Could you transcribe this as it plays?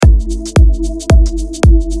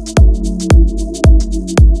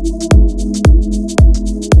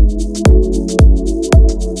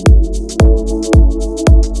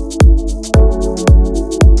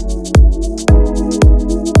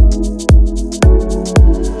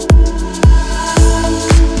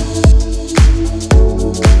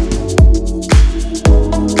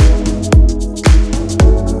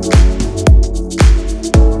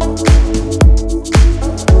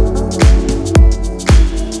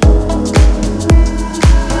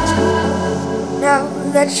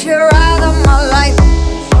That you're out of my life,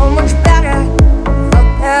 so much better.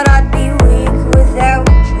 Thought that I'd be weak without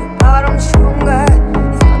you, but I'm stronger.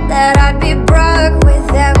 You thought that I'd be broke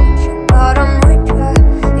without you, but I'm richer.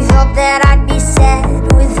 You thought that I'd be sad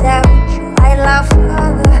without you, I laugh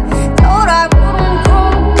further. Thought I wouldn't go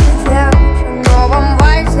without you, no I'm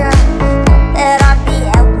wiser. Thought that I'd be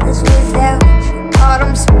helpless without you, but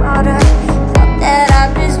I'm smarter. Thought that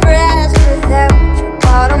I'd be stressed without you,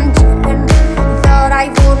 but I'm chilling. I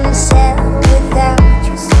wouldn't sell without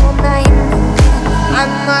you, so now you know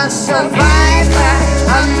I'm a survivor,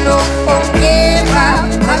 I'm no forgiver,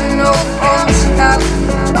 I'm no stuff,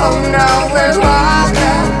 oh no we're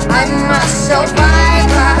harder. I'm a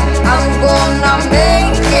survivor, I'm gonna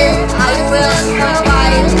make it, I will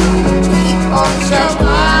survive, keep on surviving.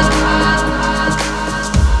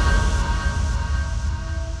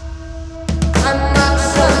 I'm a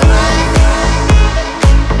survivor.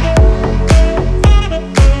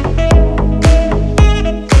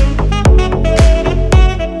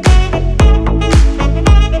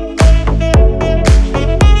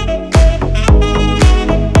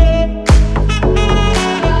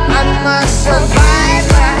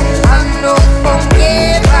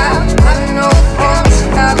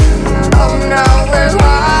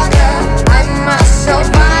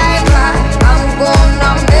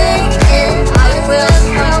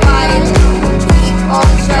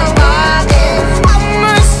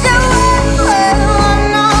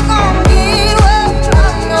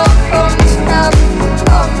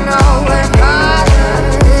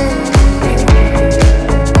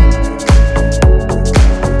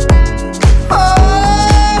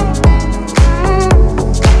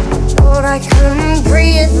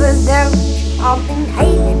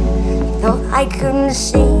 I couldn't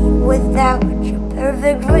see without your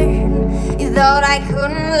perfect vision. You thought I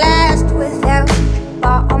couldn't last without you,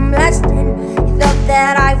 but I'm lasting. You thought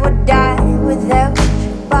that I would die without